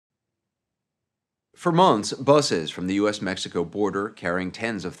For months, buses from the U.S.-Mexico border carrying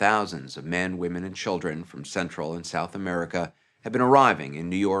tens of thousands of men, women, and children from Central and South America have been arriving in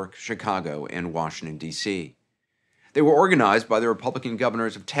New York, Chicago, and Washington, D.C. They were organized by the Republican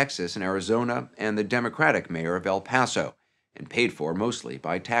governors of Texas and Arizona and the Democratic mayor of El Paso, and paid for mostly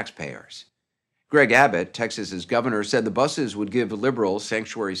by taxpayers. Greg Abbott, Texas's governor, said the buses would give liberal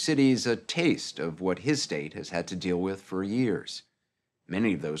sanctuary cities a taste of what his state has had to deal with for years.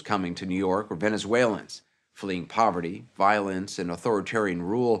 Many of those coming to New York were Venezuelans, fleeing poverty, violence, and authoritarian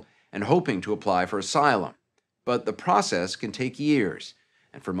rule, and hoping to apply for asylum. But the process can take years,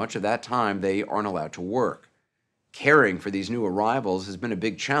 and for much of that time, they aren't allowed to work. Caring for these new arrivals has been a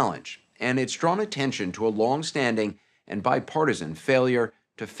big challenge, and it's drawn attention to a long-standing and bipartisan failure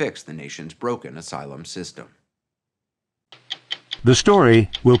to fix the nation's broken asylum system. The story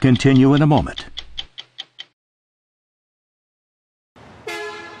will continue in a moment.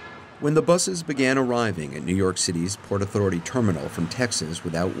 When the buses began arriving at New York City's Port Authority terminal from Texas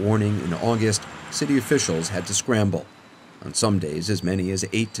without warning in August, city officials had to scramble. On some days, as many as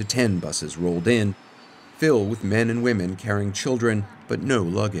 8 to 10 buses rolled in, filled with men and women carrying children, but no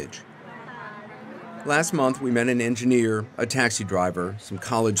luggage. Last month, we met an engineer, a taxi driver, some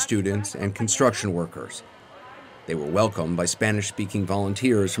college students, and construction workers. They were welcomed by Spanish-speaking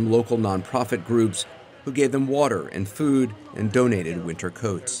volunteers from local nonprofit groups who gave them water and food and donated winter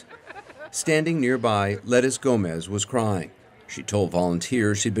coats. Standing nearby, Lettuce Gomez was crying. She told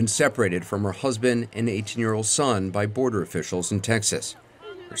volunteers she'd been separated from her husband and 18-year-old son by border officials in Texas.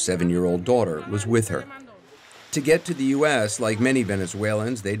 Her 7-year-old daughter was with her. To get to the U.S., like many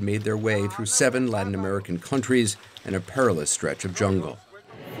Venezuelans, they'd made their way through 7 Latin American countries and a perilous stretch of jungle.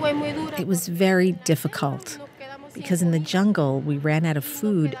 It was very difficult because in the jungle, we ran out of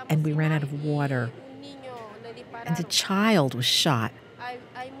food and we ran out of water. And a child was shot.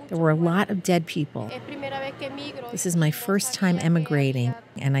 There were a lot of dead people. This is my first time emigrating,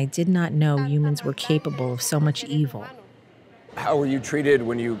 and I did not know humans were capable of so much evil. How were you treated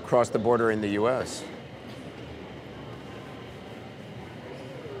when you crossed the border in the U.S.?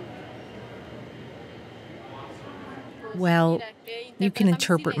 Well, you can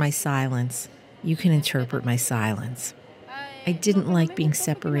interpret my silence. You can interpret my silence. I didn't like being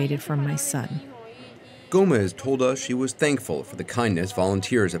separated from my son. Gomez told us she was thankful for the kindness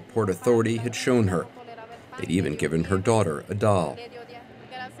volunteers at Port Authority had shown her. They'd even given her daughter a doll.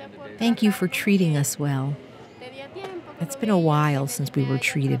 Thank you for treating us well. It's been a while since we were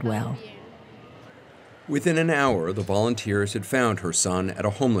treated well. Within an hour, the volunteers had found her son at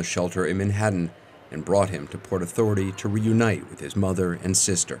a homeless shelter in Manhattan and brought him to Port Authority to reunite with his mother and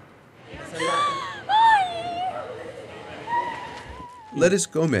sister. Lettuce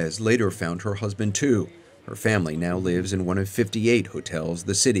Gomez later found her husband too. Her family now lives in one of 58 hotels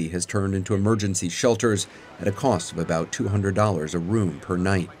the city has turned into emergency shelters at a cost of about $200 a room per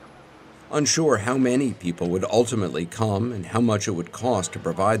night. Unsure how many people would ultimately come and how much it would cost to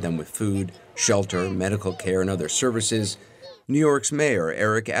provide them with food, shelter, medical care, and other services, New York's Mayor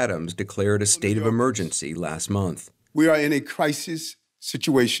Eric Adams declared a state of emergency last month. We are in a crisis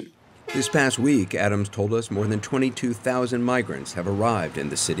situation. This past week, Adams told us more than 22,000 migrants have arrived in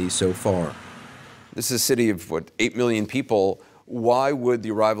the city so far. This is a city of, 8 million people. Why would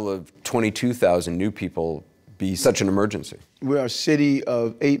the arrival of 22,000 new people be such an emergency? We're a city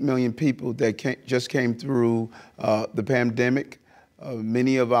of 8 million people that just came through the pandemic.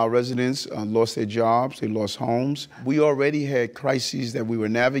 Many of our residents lost their jobs, they lost homes. We already had crises that we were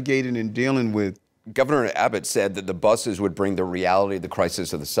navigating and dealing with. Governor Abbott said that the buses would bring the reality of the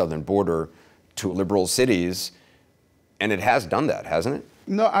crisis of the southern border to liberal cities, and it has done that, hasn't it?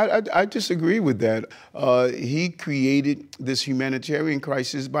 No, I disagree with that. He created this humanitarian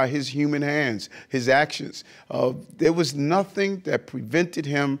crisis by his human hands, his actions. There was nothing that prevented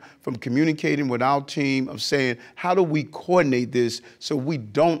him from communicating with our team of saying, how do we coordinate this so we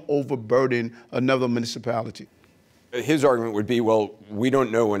don't overburden another municipality? His argument would be, well, we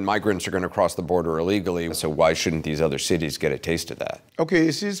don't know when migrants are going to cross the border illegally, so why shouldn't these other cities get a taste of that? Okay,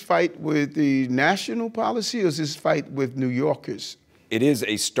 is his fight with the national policy or is his fight with New Yorkers? It is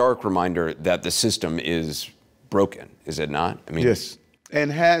a stark reminder that the system is broken, is it not? I mean, yes,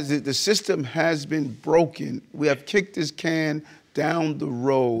 and the system has been broken. We have kicked this can down the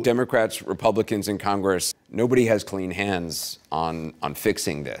road. Democrats, Republicans in Congress, nobody has clean hands on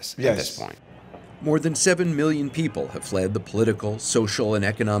fixing this at this point. More than 7 million people have fled the political, social, and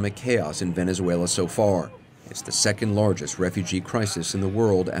economic chaos in Venezuela so far. It's the second largest refugee crisis in the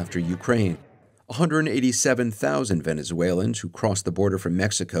world after Ukraine. 187,000 Venezuelans who crossed the border from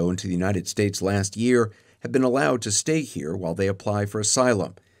Mexico into the United States last year have been allowed to stay here while they apply for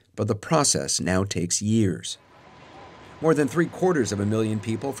asylum, but the process now takes years. More than 750,000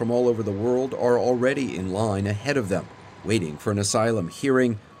 people from all over the world are already in line ahead of them, waiting for an asylum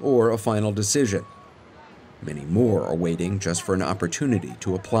hearing or a final decision. Many more are waiting just for an opportunity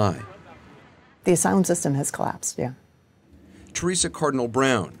to apply. The asylum system has collapsed, yeah. Teresa Cardinal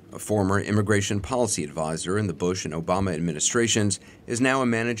Brown, a former immigration policy advisor in the Bush and Obama administrations, is now a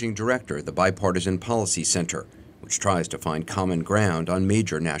managing director at the Bipartisan Policy Center, which tries to find common ground on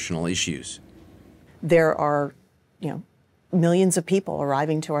major national issues. There are, millions of people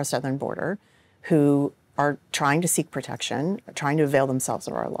arriving to our southern border who are trying to seek protection, trying to avail themselves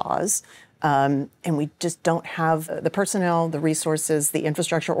of our laws, and we just don't have the personnel, the resources, the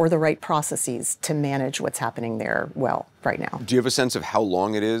infrastructure, or the right processes to manage what's happening there well right now. Do you have a sense of how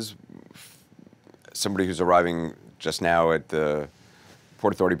long it is? Somebody who's arriving just now at the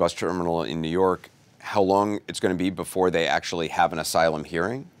Port Authority bus terminal in New York, how long it's going to be before they actually have an asylum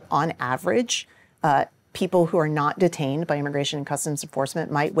hearing? On average, people who are not detained by Immigration and Customs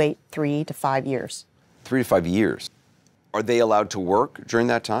Enforcement might wait 3 to 5 years. 3 to 5 years. Are they allowed to work during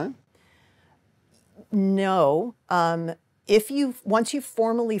that time? No. Once you've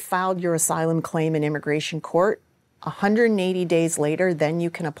formally filed your asylum claim in immigration court, 180 days later, then you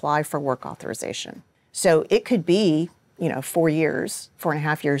can apply for work authorization. So it could be, 4 years,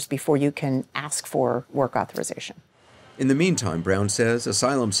 4.5 years before you can ask for work authorization. In the meantime, Brown says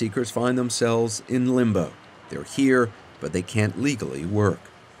asylum seekers find themselves in limbo. They're here, but they can't legally work.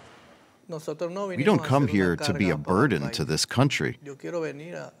 We don't come here to be a burden to this country.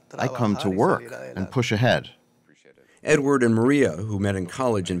 I come to work and push ahead. Edward and Maria, who met in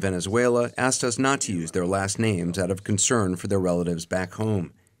college in Venezuela, asked us not to use their last names out of concern for their relatives back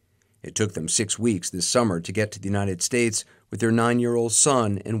home. It took them 6 weeks this summer to get to the United States with their 9-year-old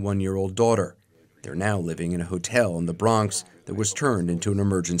son and 1-year-old daughter. They're now living in a hotel in the Bronx that was turned into an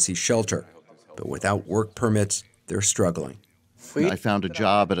emergency shelter. But without work permits, they're struggling. I found a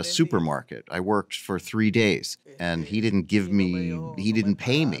job at a supermarket. I worked for 3 days, and he didn't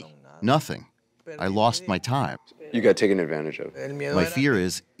pay me, nothing. I lost my time. You got taken advantage of. My fear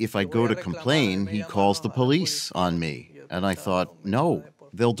is if I go to complain, he calls the police on me. And I thought, no,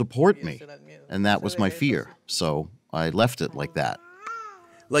 they'll deport me. And that was my fear, so I left it like that.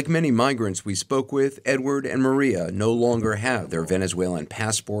 Like many migrants we spoke with, Edward and Maria no longer have their Venezuelan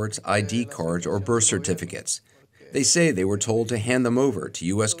passports, ID cards, or birth certificates. They say they were told to hand them over to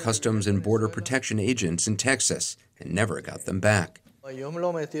U.S. Customs and Border Protection agents in Texas and never got them back.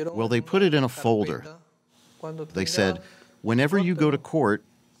 Well, they put it in a folder. They said, whenever you go to court,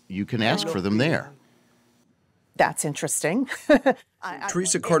 you can ask for them there. That's interesting.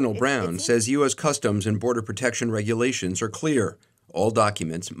 Teresa Cardinal Brown says U.S. Customs and Border Protection regulations are clear. All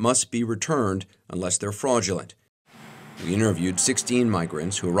documents must be returned unless they're fraudulent. We interviewed 16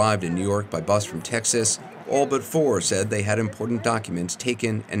 migrants who arrived in New York by bus from Texas. All but 4 said they had important documents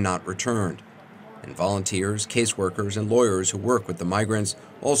taken and not returned. And volunteers, caseworkers, and lawyers who work with the migrants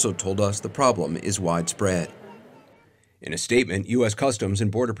also told us the problem is widespread. In a statement, U.S. Customs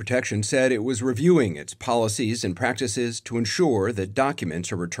and Border Protection said it was reviewing its policies and practices to ensure that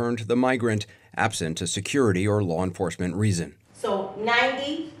documents are returned to the migrant absent a security or law enforcement reason. So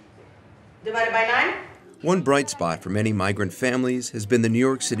 90 divided by 9? One bright spot for many migrant families has been the New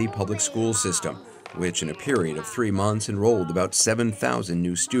York City public school system, which in a period of 3 months enrolled about 7,000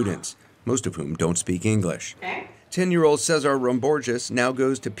 new students, most of whom don't speak English. 10-year-old Cesar Romborges now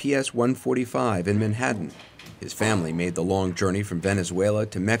goes to PS 145 in Manhattan. His family made the long journey from Venezuela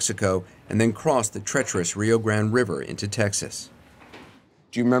to Mexico and then crossed the treacherous Rio Grande River into Texas.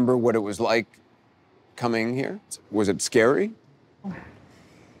 Do you remember what it was like coming here? Was it scary?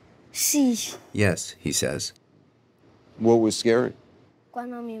 Yes, he says. What was scary?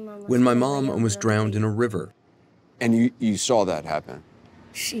 When my mom almost drowned in a river. And you saw that happen?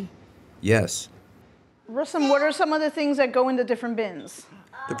 Yes. Rustam, what are some of the things that go into different bins?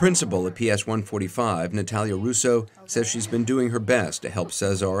 The principal at PS 145, Natalia Russo, says she's been doing her best to help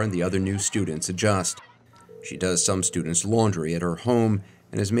Cesar and the other new students adjust. She does some students' laundry at her home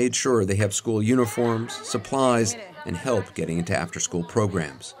and has made sure they have school uniforms, supplies, and help getting into after-school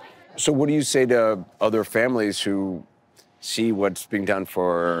programs. So what do you say to other families who see what's being done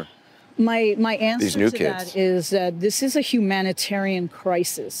for My answer these new to kids? that is that this is a humanitarian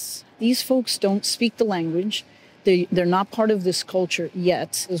crisis. These folks don't speak the language. They're not part of this culture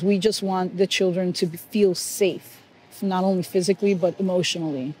yet, because we just want the children to feel safe, not only physically, but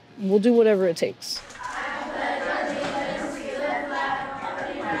emotionally. We'll do whatever it takes.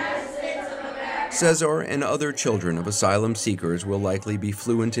 Cesar and other children of asylum seekers will likely be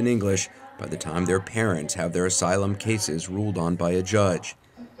fluent in English by the time their parents have their asylum cases ruled on by a judge.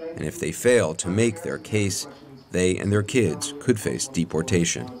 and if they fail to make their case, they and their kids could face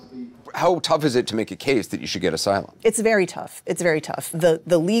deportation. How tough is it to make a case that you should get asylum? It's very tough. It's very tough. The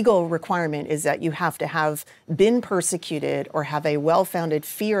legal requirement is that you have to have been persecuted or have a well-founded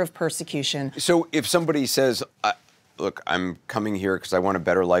fear of persecution. So if somebody says, look, I'm coming here because I want a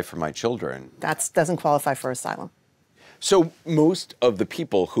better life for my children. That doesn't qualify for asylum. So most of the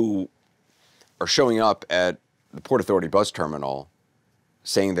people who are showing up at the Port Authority bus terminal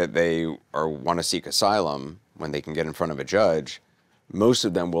saying that they want to seek asylum when they can get in front of a judge, most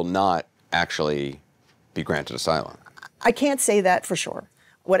of them will not actually be granted asylum. I can't say that for sure.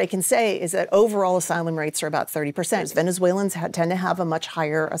 What I can say is that overall asylum rates are about 30%. Venezuelans tend to have a much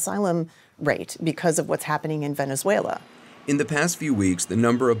higher asylum rate because of what's happening in Venezuela. In the past few weeks, the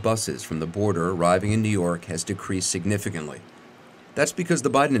number of buses from the border arriving in New York has decreased significantly. That's because the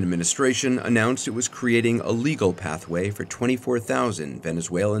Biden administration announced it was creating a legal pathway for 24,000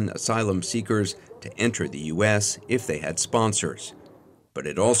 Venezuelan asylum seekers to enter the U.S. if they had sponsors. But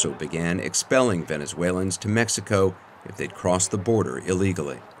it also began expelling Venezuelans to Mexico if they'd crossed the border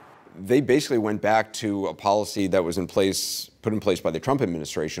illegally. They basically went back to a policy that was put in place by the Trump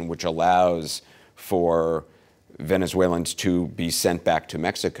administration, which allows for Venezuelans to be sent back to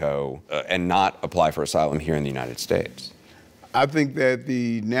Mexico and not apply for asylum here in the United States. I think that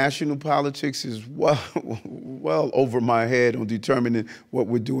the national politics is well over my head on determining what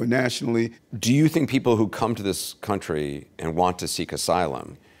we're doing nationally. Do you think people who come to this country and want to seek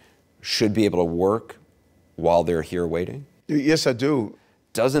asylum should be able to work while they're here waiting? Yes, I do.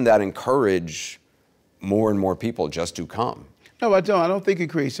 Doesn't that encourage more and more people just to come? No, I don't. I don't think it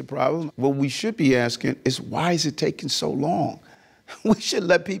creates a problem. What we should be asking is, why is it taking so long? We should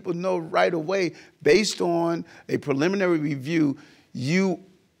let people know right away, based on a preliminary review, you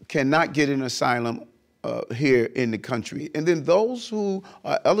cannot get an asylum here in the country. And then those who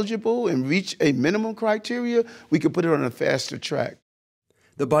are eligible and reach a minimum criteria, we could put it on a faster track.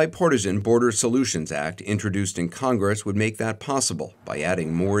 The Bipartisan Border Solutions Act introduced in Congress would make that possible by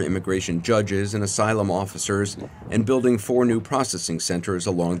adding more immigration judges and asylum officers and building 4 new processing centers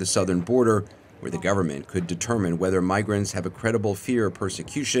along the southern border where the government could determine whether migrants have a credible fear of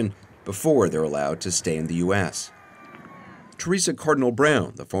persecution before they're allowed to stay in the U.S. Teresa Cardinal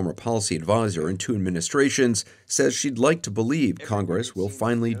Brown, the former policy advisor in 2 administrations, says she'd like to believe Congress will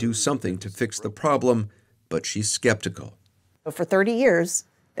finally do something to fix the problem, but she's skeptical. For 30 years,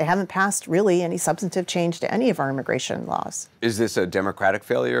 they haven't passed really any substantive change to any of our immigration laws. Is this a Democratic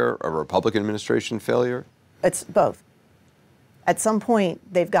failure, a Republican administration failure? It's both. At some point,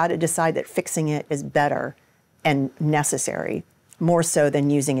 they've got to decide that fixing it is better and necessary, more so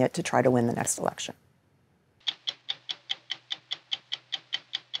than using it to try to win the next election.